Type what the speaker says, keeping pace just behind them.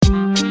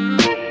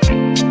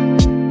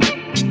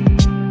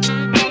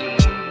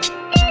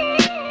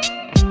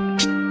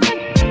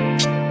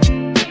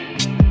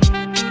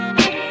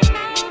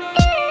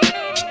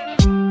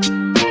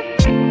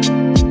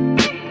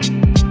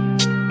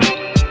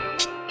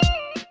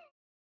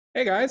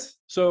Hey guys,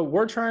 so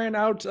we're trying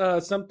out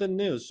something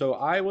new. So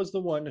I was the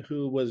one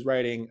who was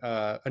writing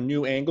a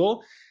new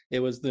angle. It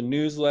was the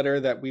newsletter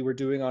that we were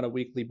doing on a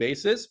weekly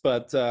basis,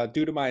 but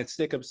due to my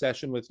stick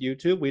obsession with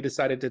YouTube, we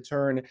decided to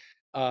turn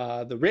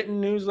the written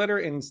newsletter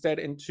instead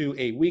into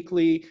a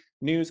weekly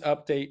news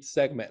update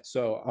segment.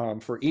 So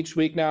for each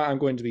week now, I'm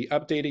going to be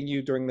updating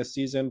you during the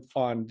season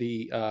on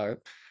the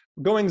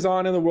goings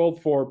on in the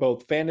world for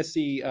both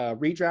fantasy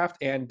redraft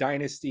and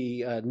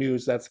dynasty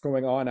news that's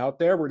going on out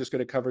there. We're just going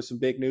to cover some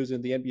big news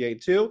in the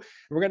NBA too. And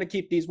we're going to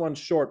keep these ones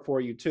short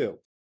for you too.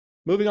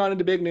 Moving on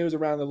into big news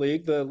around the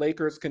league, the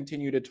Lakers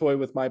continue to toy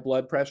with my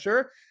blood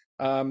pressure.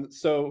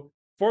 So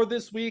for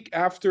this week,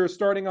 after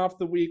starting off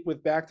the week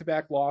with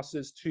back-to-back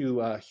losses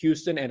to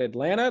Houston and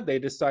Atlanta, they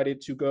decided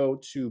to go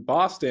to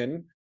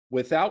Boston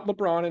without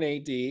LeBron and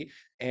AD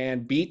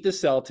and beat the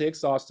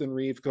Celtics. Austin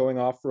Reeves going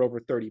off for over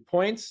 30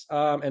 points.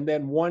 And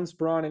then once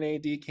Bron and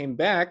AD came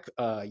back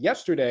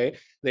yesterday,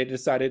 they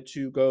decided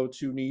to go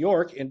to New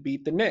York and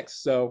beat the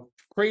Knicks. So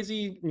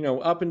crazy,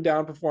 up and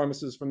down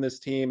performances from this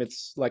team.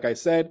 It's like I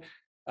said,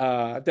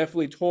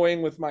 definitely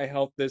toying with my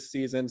health this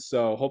season.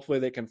 So hopefully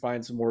they can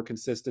find some more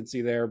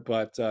consistency there.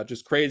 But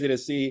just crazy to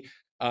see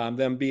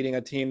them beating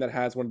a team that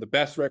has one of the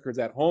best records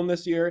at home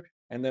this year,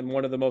 and then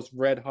one of the most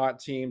red hot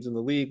teams in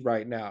the league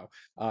right now.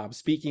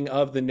 Speaking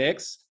of the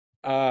Knicks,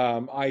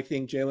 I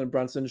think Jalen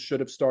Brunson should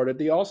have started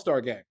the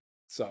All-Star game.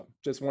 So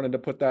just wanted to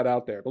put that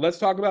out there. But let's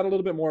talk about a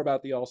little bit more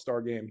about the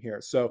All-Star game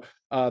here. So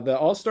the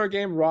All-Star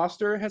game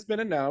roster has been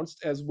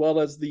announced, as well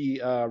as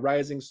the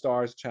Rising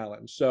Stars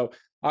Challenge. So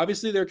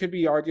obviously there could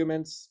be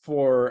arguments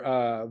for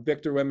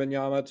Victor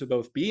Wembanyama to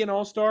both be an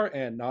All-Star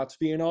and not to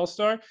be an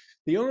All-Star.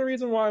 The only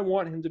reason why I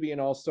want him to be an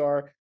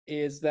All-Star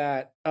is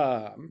that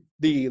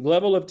the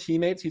level of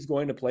teammates he's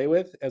going to play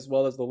with, as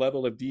well as the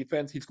level of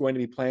defense he's going to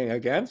be playing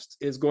against,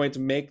 is going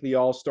to make the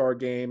All-Star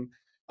game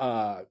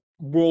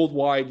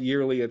worldwide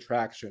yearly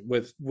attraction.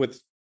 With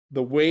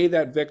the way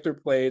that Victor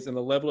plays and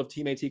the level of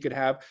teammates he could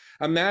have,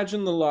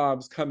 imagine the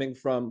lobs coming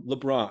from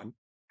LeBron,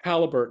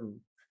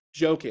 Halliburton,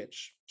 Jokic,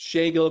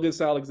 Shea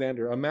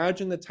Gilgeous-Alexander.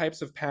 Imagine the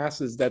types of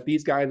passes that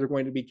these guys are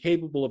going to be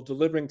capable of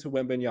delivering to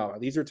Wembanyama.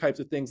 These are types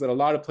of things that a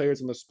lot of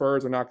players in the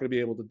Spurs are not going to be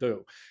able to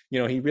do.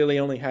 He really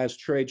only has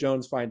Trey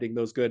Jones finding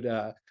those good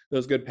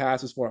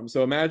passes for him.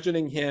 So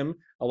imagining him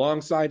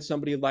alongside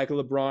somebody like a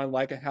LeBron,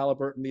 like a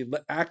Halliburton,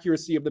 the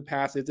accuracy of the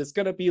passes, it's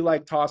going to be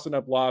like tossing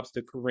up lobs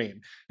to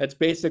Kareem. That's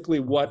basically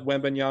what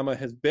Wembanyama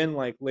has been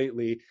like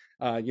lately.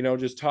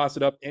 Just toss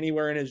it up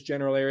anywhere in his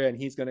general area and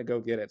he's going to go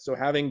get it. So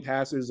having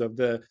passes of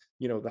the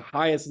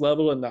highest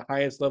level and the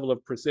highest level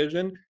of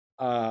precision,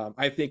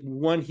 I think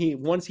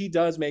once he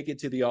does make it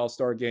to the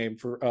All-Star game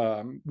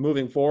for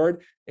moving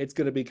forward, it's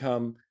going to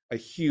become a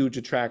huge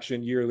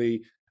attraction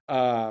yearly,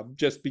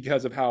 just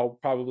because of how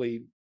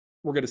probably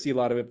we're going to see a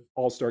lot of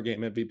All-Star game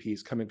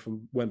MVPs coming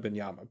from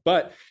Wembanyama.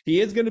 But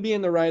he is going to be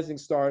in the Rising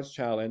Stars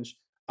Challenge.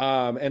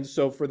 And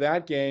so for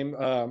that game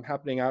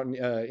happening out in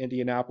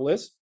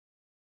Indianapolis,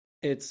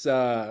 it's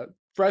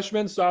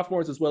freshmen,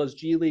 sophomores, as well as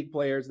G League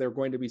players. They're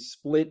going to be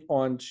split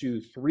onto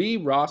 3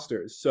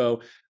 rosters.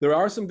 So there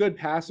are some good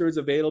passers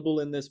available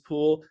in this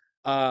pool.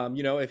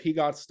 If he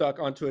got stuck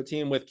onto a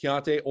team with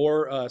Keontae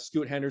or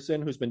Scoot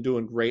Henderson, who's been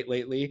doing great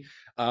lately,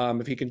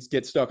 if he can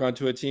get stuck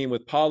onto a team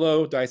with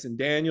Paulo, Dyson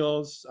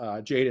Daniels,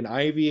 Jaden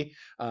Ivey,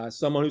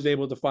 someone who's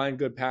able to find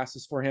good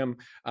passes for him,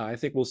 I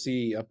think we'll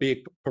see a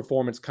big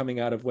performance coming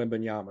out of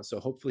Wembanyama. So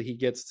hopefully he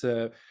gets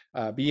to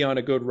be on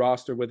a good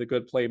roster with a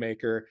good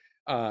playmaker,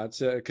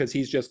 because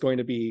he's just going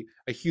to be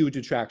a huge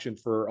attraction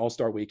for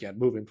All-Star Weekend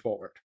moving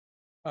forward.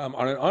 On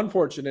an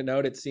unfortunate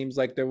note, it seems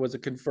like there was a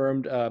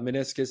confirmed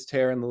meniscus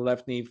tear in the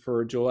left knee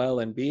for Joel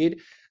Embiid.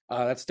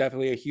 That's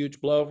definitely a huge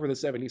blow for the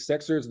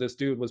 76ers. This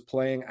dude was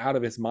playing out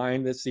of his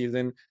mind this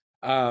season.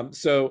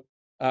 Meniscus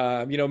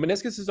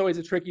is always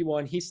a tricky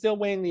one. He's still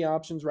weighing the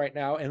options right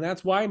now, and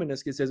that's why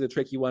meniscus is a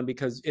tricky one,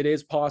 because it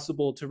is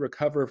possible to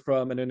recover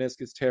from a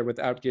meniscus tear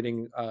without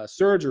getting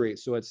surgery.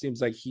 So it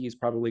seems like he's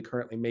probably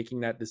currently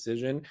making that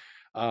decision,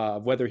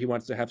 whether he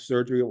wants to have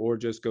surgery or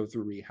just go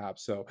through rehab.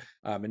 So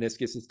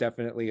meniscus is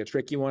definitely a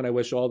tricky one. I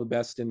wish all the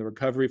best in the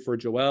recovery for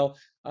Joel.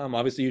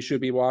 Obviously, you should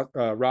be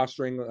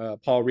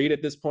rostering Paul Reed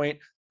at this point.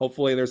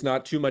 Hopefully there's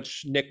not too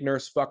much Nick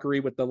Nurse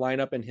fuckery with the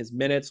lineup and his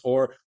minutes,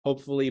 or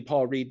hopefully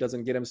Paul Reed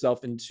doesn't get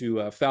himself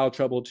into foul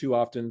trouble too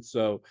often.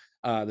 So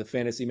the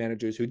fantasy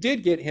managers who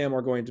did get him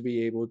are going to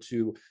be able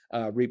to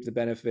reap the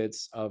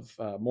benefits of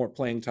more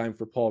playing time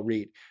for Paul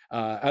Reed.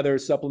 Other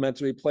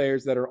supplementary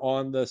players that are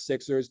on the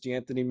Sixers,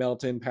 D'Anthony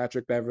Melton,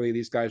 Patrick Beverly,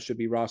 these guys should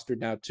be rostered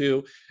now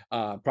too.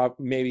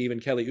 Maybe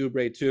even Kelly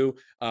Oubre too,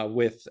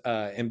 with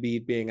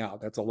Embiid being out.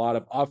 That's a lot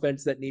of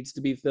offense that needs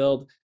to be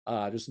filled.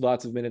 Just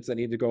lots of minutes that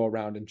need to go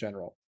around in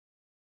general.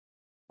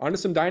 On to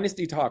some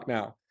dynasty talk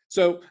now.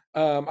 So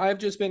I've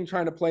just been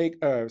trying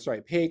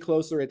to pay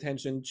closer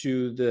attention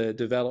to the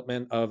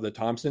development of the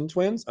Thompson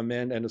twins,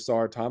 Amen and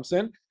Ausar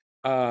Thompson.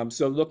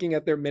 So looking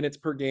at their minutes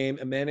per game,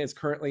 Amen is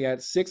currently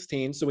at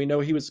 16. So we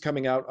know he was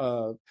coming out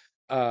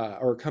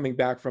or coming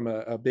back from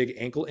a big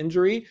ankle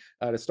injury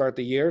to start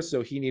the year.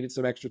 So he needed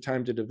some extra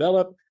time to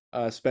develop.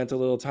 Spent a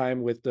little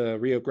time with the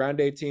Rio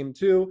Grande team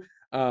too.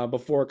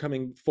 Before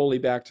coming fully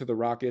back to the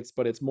Rockets,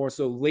 but it's more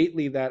so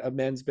lately that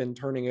Amen's been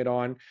turning it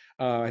on.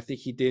 I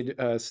think he did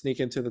sneak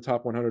into the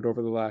top 100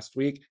 over the last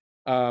week.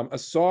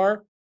 Ausar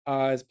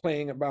is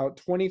playing about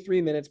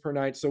 23 minutes per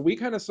night. So we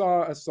kind of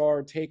saw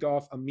Ausar take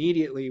off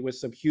immediately with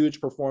some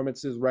huge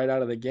performances right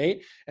out of the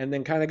gate, and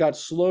then kind of got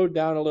slowed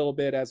down a little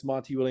bit as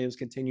Monty Williams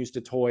continues to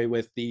toy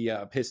with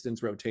the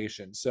Pistons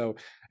rotation. So,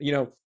 you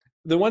know,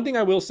 the one thing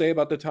I will say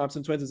about the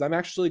Thompson twins is I'm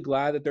actually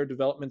glad that their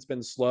development's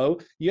been slow.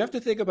 You have to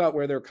think about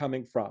where they're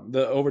coming from,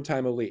 the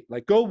overtime elite.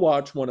 Like, go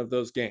watch one of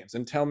those games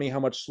and tell me how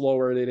much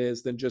slower it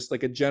is than just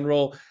like a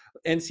general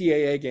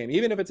NCAA game.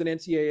 Even if it's an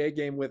NCAA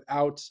game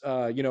without,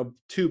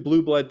 two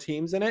blue blood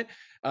teams in it,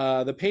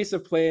 the pace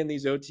of play in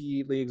these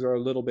OTE leagues are a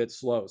little bit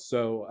slow.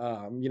 So,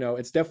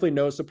 it's definitely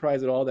no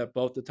surprise at all that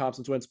both the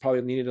Thompson twins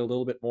probably needed a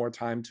little bit more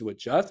time to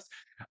adjust.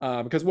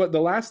 Because what the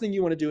last thing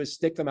you want to do is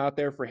stick them out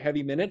there for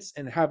heavy minutes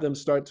and have them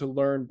start to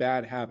learn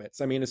bad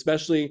habits. I mean,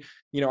 especially,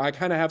 I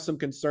kind of have some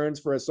concerns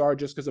for Ausar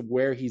just because of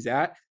where he's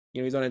at.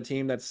 He's on a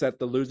team that set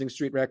the losing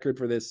streak record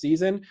for this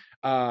season.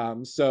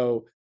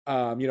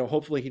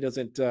 Hopefully he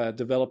doesn't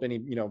develop any,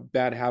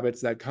 bad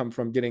habits that come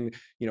from getting,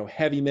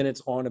 heavy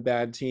minutes on a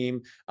bad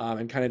team,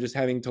 and kind of just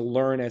having to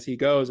learn as he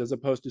goes, as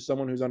opposed to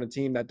someone who's on a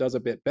team that does a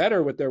bit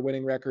better with their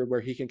winning record, where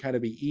he can kind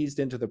of be eased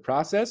into the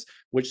process,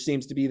 which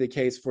seems to be the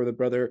case for the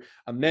brother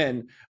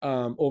Amen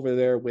over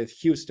there with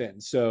Houston.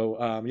 So,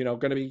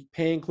 going to be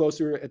paying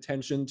closer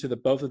attention to the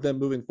both of them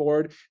moving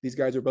forward. These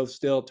guys are both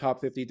still top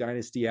 50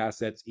 dynasty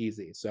assets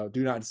easy. So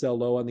do not sell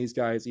low on these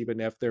guys,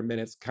 even if their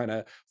minutes kind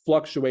of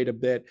fluctuate a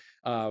bit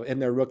in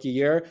their rookie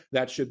year.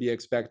 That should be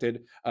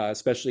expected,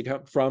 especially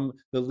from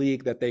the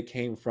league that they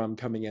came from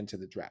coming into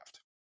the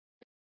draft.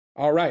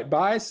 All right,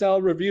 buy,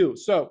 sell, review.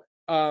 So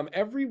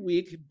every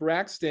week,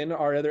 Braxton,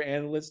 our other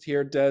analyst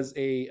here, does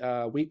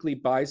a weekly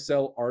buy,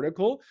 sell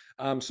article.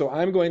 So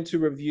I'm going to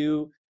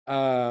review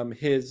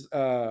his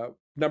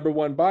number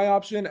one buy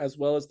option as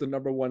well as the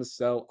number one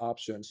sell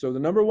option. So the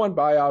number one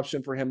buy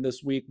option for him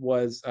this week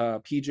was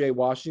PJ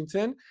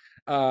Washington.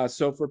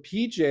 So for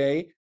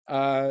PJ,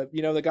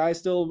 the guy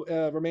still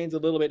remains a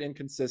little bit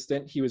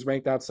inconsistent. He was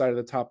ranked outside of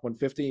the top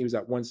 150. He was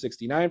at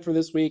 169 for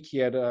this week. He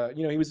had,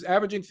 he was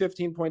averaging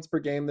 15 points per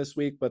game this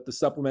week, but the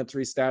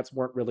supplementary stats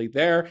weren't really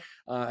there.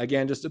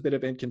 Again, just a bit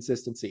of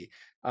inconsistency.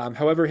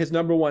 However, his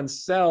number one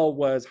sell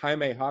was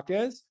Jaime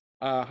Jaquez.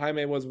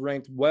 Jaime was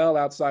ranked well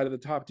outside of the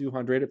top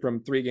 200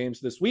 from 3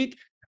 games this week.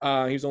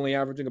 He's only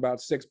averaging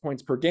about 6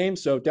 points per game,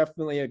 so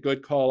definitely a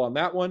good call on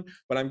that one.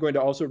 But I'm going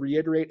to also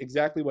reiterate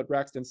exactly what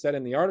Braxton said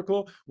in the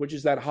article, which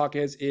is that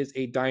Jaquez is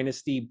a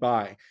dynasty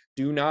buy.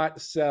 Do not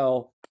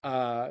sell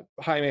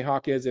Jaime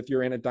Jaquez if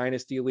you're in a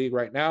dynasty league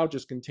right now.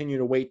 Just continue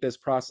to wait this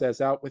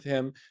process out with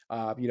him.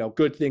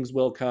 Good things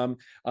will come.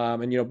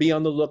 And be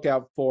on the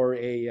lookout for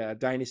a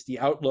dynasty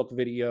outlook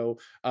video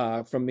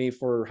from me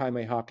for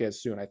Jaime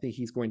Jaquez soon. I think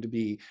he's going to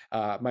be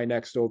my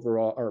next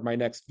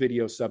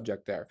video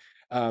subject there.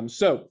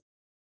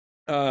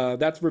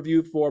 That's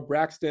review for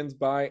Braxton's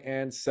buy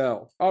and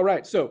sell. All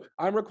right, so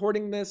I'm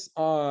recording this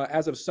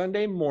as of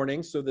Sunday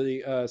morning, so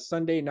the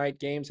Sunday night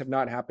games have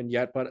not happened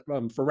yet, but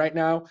for right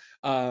now,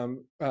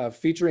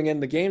 featuring in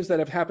the games that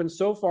have happened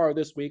so far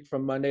this week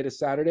from Monday to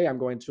Saturday, I'm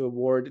going to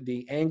award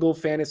the Angle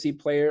Fantasy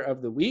Player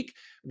of the Week.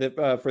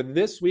 For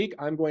this week,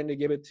 I'm going to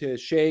give it to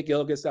Shai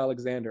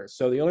Gilgeous-Alexander.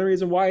 So the only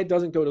reason why it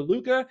doesn't go to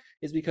Luka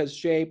is because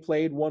Shai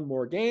played one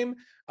more game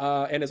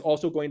and is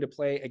also going to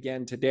play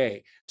again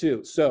today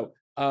too. So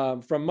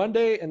from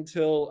Monday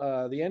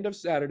until the end of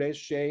Saturday,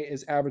 Shai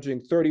is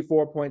averaging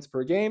 34 points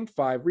per game,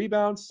 5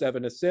 rebounds,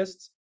 7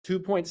 assists,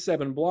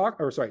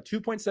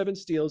 2.7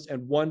 steals,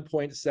 and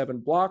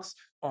 1.7 blocks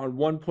on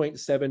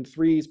 1.7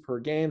 threes per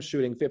game,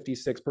 shooting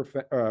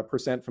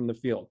 56% from the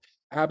field.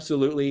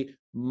 Absolutely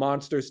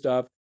monster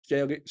stuff.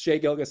 Shai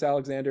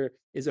Gilgeous-Alexander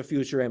is a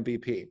future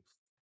MVP.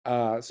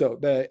 So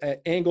the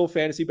Angle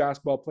Fantasy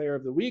Basketball Player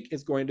of the Week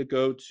is going to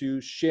go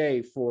to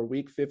Shai for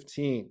week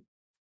 15.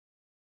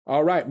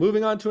 All right,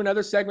 moving on to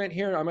another segment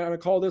here. I'm going to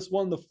call this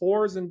one the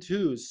 4s and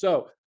 2s.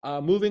 So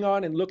moving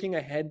on and looking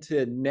ahead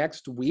to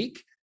next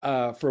week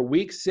for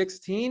week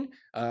 16,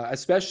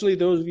 especially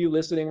those of you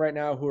listening right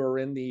now who are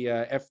in the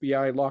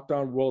FBI Locked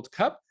On World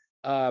Cup,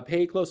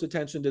 pay close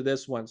attention to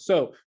this one.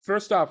 So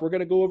first off, we're going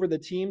to go over the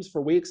teams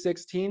for week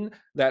 16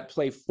 that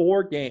play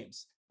 4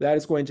 games. That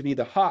is going to be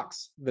the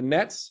Hawks, the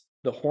Nets,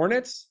 the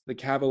Hornets, the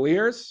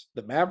Cavaliers,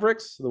 the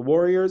Mavericks, the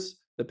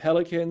Warriors, the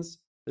Pelicans,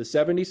 the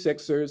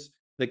 76ers,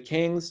 the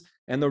Kings,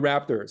 and the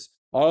Raptors.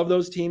 All of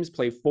those teams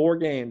play 4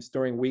 games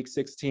during week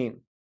 16.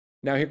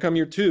 Now here come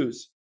your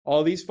 2s.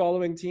 All these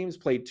following teams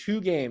play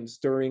 2 games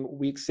during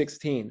week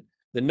 16.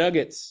 The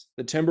Nuggets,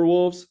 the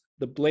Timberwolves,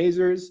 the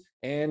Blazers,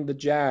 and the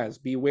Jazz.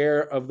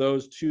 Beware of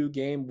those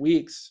 2-game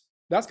weeks.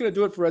 that's going to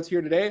do it for us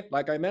here today.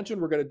 Like I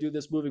mentioned, we're going to do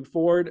this moving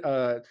forward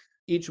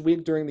each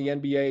week during the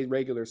NBA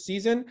regular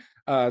season.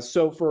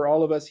 So for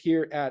all of us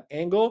here at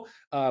Angle,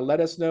 let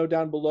us know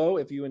down below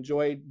if you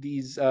enjoyed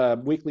these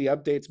weekly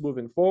updates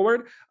moving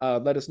forward.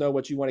 Let us know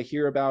what you want to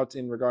hear about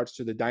in regards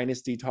to the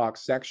Dynasty Talk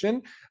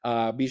section.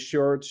 Be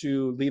sure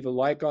to leave a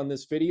like on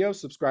this video,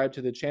 subscribe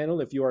to the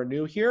channel if you are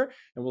new here,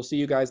 and we'll see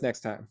you guys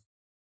next time.